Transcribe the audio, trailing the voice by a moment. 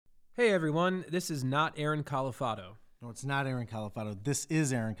Hey everyone, this is not Aaron Califato. No, it's not Aaron Califato. This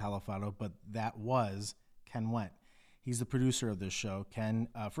is Aaron Califato, but that was Ken Went. He's the producer of this show. Ken,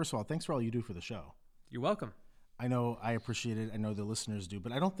 first of all, thanks for all you do for the show. You're welcome. I know I appreciate it. I know the listeners do,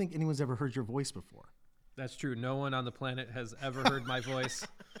 but I don't think anyone's ever heard your voice before. That's true. No one on the planet has ever heard my voice.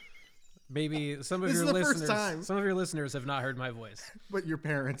 Maybe some of This your is the listeners. first time. Some of your listeners have not heard my voice. But your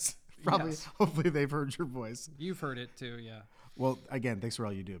parents, probably, Yes. hopefully they've heard your voice. You've heard it too, yeah. Well, again, thanks for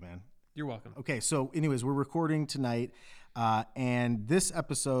all you do, man. You're welcome. Okay, so anyways, we're recording tonight, and this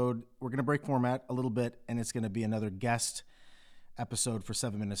episode, we're going to break format a little bit, and it's going to be another guest episode for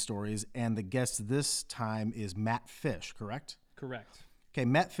 7 Minute Stories, and the guest this time is Matt Fish, correct? Correct. Okay,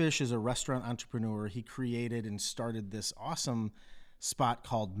 Matt Fish is a restaurant entrepreneur. He created and started this awesome spot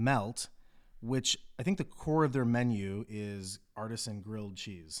called Melt, which I think the core of their menu is artisan grilled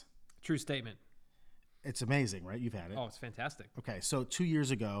cheese. True statement. It's amazing, right? You've had it. Oh, it's fantastic. Okay, so 2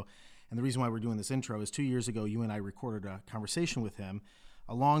 years ago, and the reason why we're doing this intro is 2 years ago, you and I recorded a conversation with him,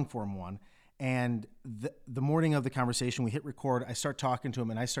 a long form one. And the morning of the conversation, we hit record. I start talking to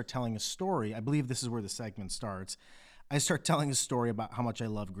him, and I start telling a story. I believe this is where the segment starts. I start telling a story about how much I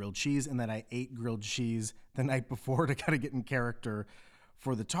love grilled cheese and that I ate grilled cheese the night before to kind of get in character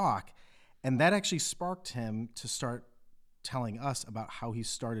for the talk. And that actually sparked him to start telling us about how he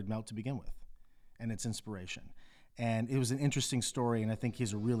started Melt to begin with and its inspiration. And it was an interesting story, and I think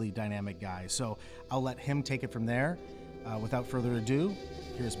he's a really dynamic guy. So I'll let him take it from there. Without further ado,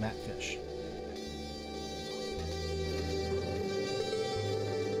 here's Matt Fish.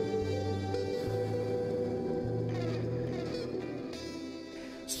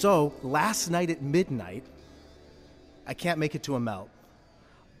 So last night at midnight, I can't make it to a Melt.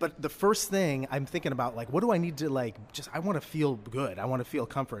 But the first thing I'm thinking about, like, what do I need to, like, I want to feel good. I want to feel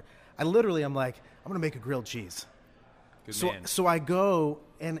comfort. I'm like, I'm going to make a grilled cheese. Good man. So I go,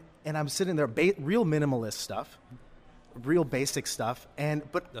 and I'm sitting there, real minimalist stuff, real basic stuff.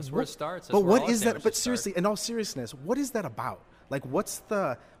 But That's where it starts. That's But where what all is that? sandwiches But start. seriously, in all seriousness, what is that about? Like,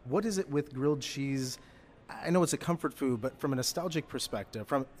 what is it with grilled cheese? I know it's a comfort food, but from a nostalgic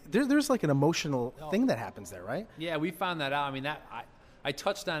perspective, there's like an emotional thing that happens there, right? Yeah, we found that out. I mean, I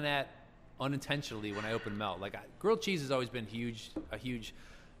touched on that unintentionally when I opened Melt. Like, grilled cheese has always been a huge,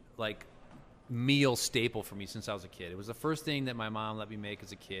 like, meal staple for me since I was a kid. It was the first thing that my mom let me make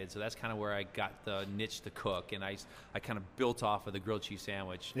as a kid, so that's kind of where I got the niche to cook, and I kind of built off of the grilled cheese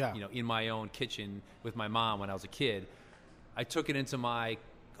sandwich. Yeah. In my own kitchen with my mom when I was a kid. I took it into my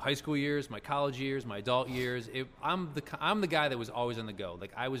high school years, my college years, my adult years. I'm the guy that was always on the go.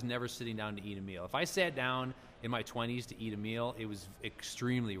 Like, I was never sitting down to eat a meal. If I sat down in my 20s to eat a meal, it was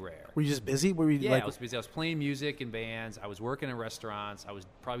extremely rare. Were you just busy? I was busy. I was playing music in bands. I was working in restaurants. I was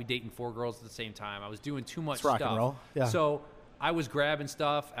probably dating 4 girls at the same time. I was doing too much It's rock stuff. and roll. Yeah. So I was grabbing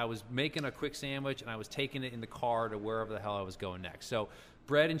stuff. I was making a quick sandwich, and I was taking it in the car to wherever the hell I was going next. So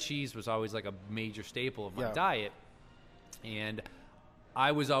bread and cheese was always like a major staple of my diet. And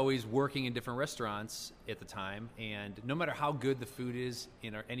I was always working in different restaurants at the time, and no matter how good the food is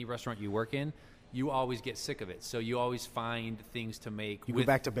in any restaurant you work in, you always get sick of it. So you always find things to make. You go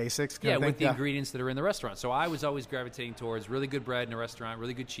back to basics? kind of thing? With the ingredients that are in the restaurant. So I was always gravitating towards really good bread in a restaurant,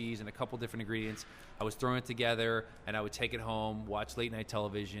 really good cheese, and a couple different ingredients. I was throwing it together, and I would take it home, watch late night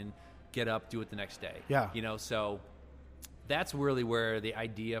television, get up, do it the next day. Yeah. So that's really where the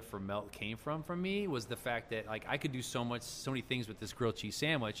idea for Melt came from me, was the fact that, like, I could do so many things with this grilled cheese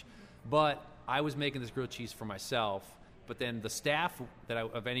sandwich, but I was making this grilled cheese for myself. But then the staff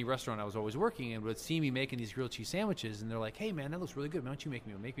of any restaurant I was always working in would see me making these grilled cheese sandwiches, and they're like, "Hey, man, that looks really good. Why don't you make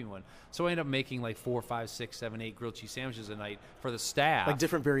me one?" So I ended up making like 4, 5, 6, 7, 8 grilled cheese sandwiches a night for the staff. Like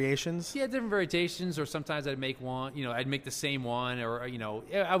different variations? Yeah, different variations, or sometimes I'd make one. I'd make the same one, or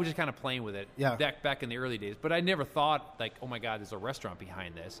I was just kind of playing with it. Yeah. Back in the early days, but I never thought like, "Oh my God, there's a restaurant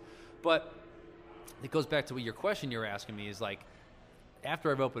behind this." But it goes back to what your question you're asking me is like,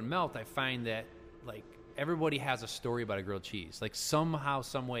 after I've opened Melt, I find that like everybody has a story about a grilled cheese. Like, somehow,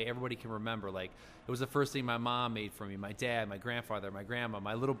 some way, everybody can remember. Like, it was the first thing my mom made for me, my dad, my grandfather, my grandma,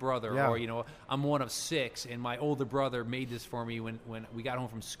 my little brother. Yeah. Or, I'm one of 6, and my older brother made this for me when we got home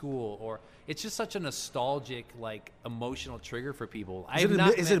from school. Or it's just such a nostalgic, like, emotional trigger for people.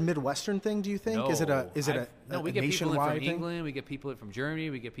 Is it a Midwestern thing, do you think? No. Is it a we get people in nationwide from thing? England, we get people in from Germany,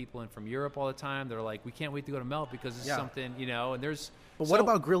 we get people in from Europe all the time. They're like, we can't wait to go to Melt because it's something, and there's... But what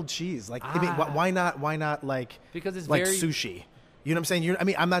about grilled cheese? Like, I mean, why not like, because it's like very sushi? You know what I'm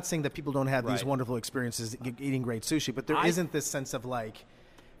saying? I'm not saying that people don't have these wonderful experiences eating great sushi, but there isn't this sense of like,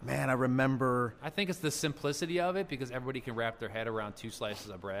 Man, I remember. I think it's the simplicity of it because everybody can wrap their head around 2 slices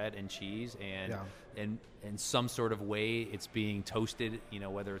of bread and cheese and in some sort of way it's being toasted,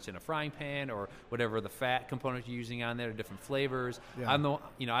 whether it's in a frying pan or whatever the fat component you're using on there, different flavors. Yeah.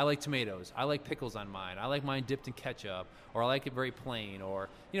 I like tomatoes. I like pickles on mine. I like mine dipped in ketchup, or I like it very plain, or,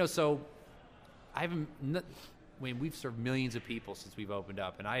 so I haven't, we've served millions of people since we've opened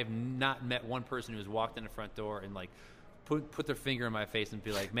up, and I have not met one person who's walked in the front door and like, put their finger in my face and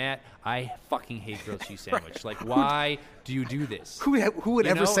be like, Matt, I fucking hate grilled cheese sandwich. Like, why do you do this? Who would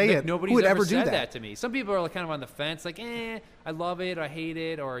ever say it? Nobody's Who would ever do said that? that to me. Some people are like kind of on the fence, like, I love it, or I hate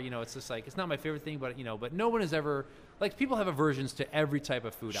it, or it's just like it's not my favorite thing. But but no one has ever like people have aversions to every type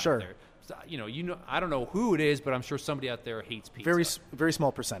of food Sure. out there. So, I don't know who it is, but I'm sure somebody out there hates pizza. Very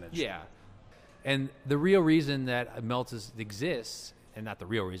small percentage. Yeah, and the real reason that Melt exists, and not the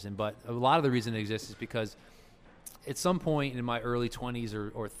real reason, but a lot of the reason it exists is because at some point in my early 20s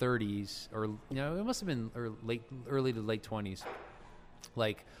or 30s, or it must have been early to late 20s,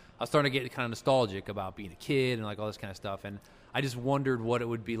 like I was starting to get kind of nostalgic about being a kid and like all this kind of stuff, and I just wondered what it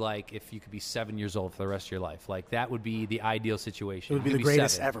would be like if you could be 7 years old for the rest of your life. Like that would be the ideal situation. It would be You the could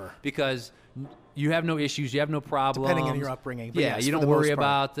greatest 7, ever you you have no issues, you have no problems. Depending on your upbringing. But Yeah, yes, you for don't the worry most part.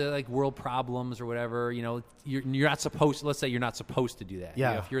 about the like world problems or whatever. You're not supposed. Let's say you're not supposed to do that.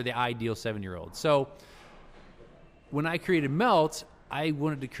 Yeah. If you're the ideal 7-year-old. So when I created Melt, I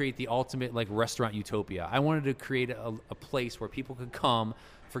wanted to create the ultimate like restaurant utopia. I wanted to create a place where people could come,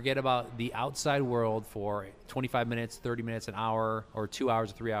 forget about the outside world for 25 minutes, 30 minutes, an hour, or 2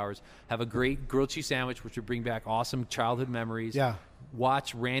 hours or 3 hours, have a great grilled cheese sandwich, which would bring back awesome childhood memories. Yeah.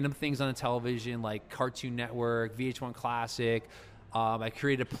 Watch random things on the television like Cartoon Network, VH1 Classic. I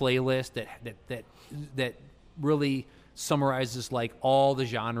created a playlist that really summarizes like all the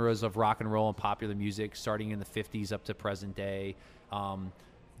genres of rock and roll and popular music, starting in the 50s up to present day.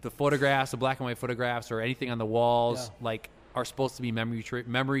 The photographs, the black and white photographs, or anything on the walls, like are supposed to be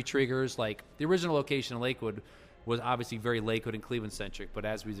memory triggers. Like the original location in Lakewood was obviously very Lakewood and Cleveland centric, but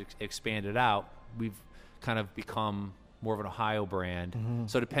as we've expanded out, we've kind of become more of an Ohio brand. Mm-hmm.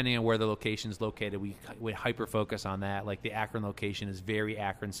 So depending on where the location is located, we hyper focus on that. Like the Akron location is very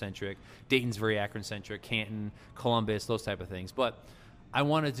Akron centric. Dayton's very Akron centric. Canton, Columbus, those type of things. But I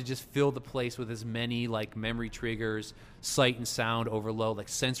wanted to just fill the place with as many like memory triggers, sight and sound overload, like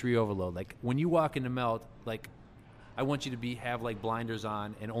sensory overload. Like when you walk into Melt, like I want you to have like blinders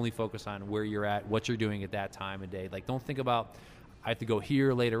on and only focus on where you're at, what you're doing at that time of day. Like don't think about I have to go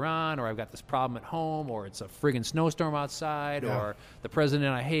here later on, or I've got this problem at home, or it's a friggin' snowstorm outside, or the president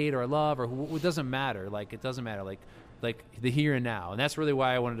I hate or I love, or it doesn't matter. Like it doesn't matter. Like the here and now, and that's really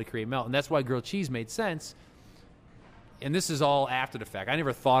why I wanted to create Melt, and that's why grilled cheese made sense. And this is all after the fact. I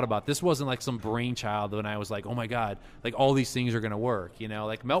never thought about this. Wasn't like some brainchild when I was like, oh my God, like all these things are going to work.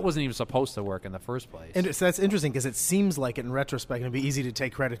 Like Melt wasn't even supposed to work in the first place. And so that's interesting because it seems like in retrospect, it'd be easy to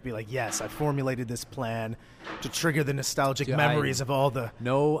take credit to be like, yes, I formulated this plan to trigger the nostalgic memories of all the.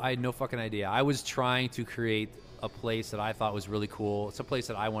 No, I had no fucking idea. I was trying to create a place that I thought was really cool. It's a place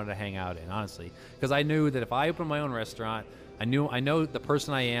that I wanted to hang out in, honestly, because I knew that if I opened my own restaurant, I know the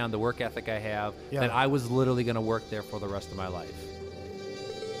person I am, the work ethic I have, that I was literally going to work there for the rest of my life.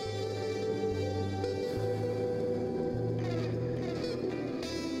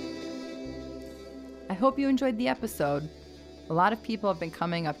 I hope you enjoyed the episode. A lot of people have been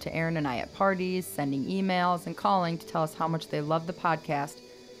coming up to Aaron and I at parties, sending emails, and calling to tell us how much they love the podcast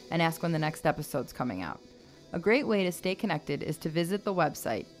and ask when the next episode's coming out. A great way to stay connected is to visit the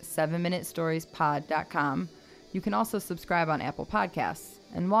website, 7minutestoriespod.com. You can also subscribe on Apple Podcasts.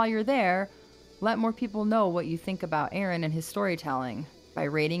 And while you're there, let more people know what you think about Aaron and his storytelling by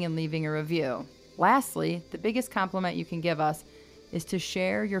rating and leaving a review. Lastly, the biggest compliment you can give us is to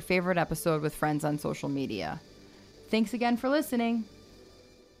share your favorite episode with friends on social media. Thanks again for listening.